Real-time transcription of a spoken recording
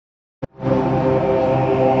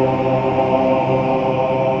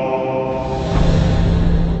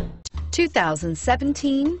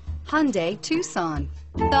2017 Hyundai Tucson.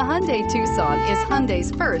 The Hyundai Tucson is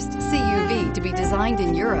Hyundai's first CUV to be designed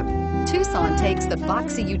in Europe. Tucson takes the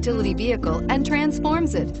boxy utility vehicle and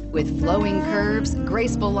transforms it. With flowing curves,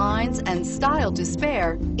 graceful lines, and style to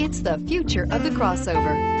spare, it's the future of the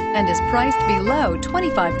crossover and is priced below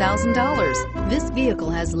 $25,000. This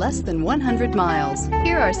vehicle has less than 100 miles.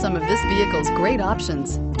 Here are some of this vehicle's great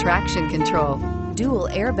options: traction control, dual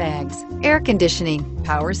airbags, air conditioning,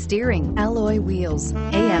 power steering, alloy wheels,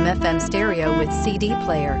 AM/FM stereo with CD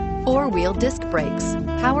player, four-wheel disc brakes,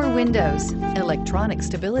 power windows, electronic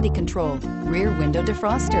stability control, rear window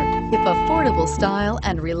defroster. If affordable style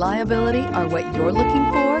and reliability are what you're looking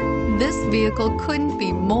for, this vehicle couldn't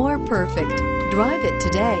be more perfect. Drive it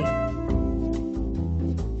today.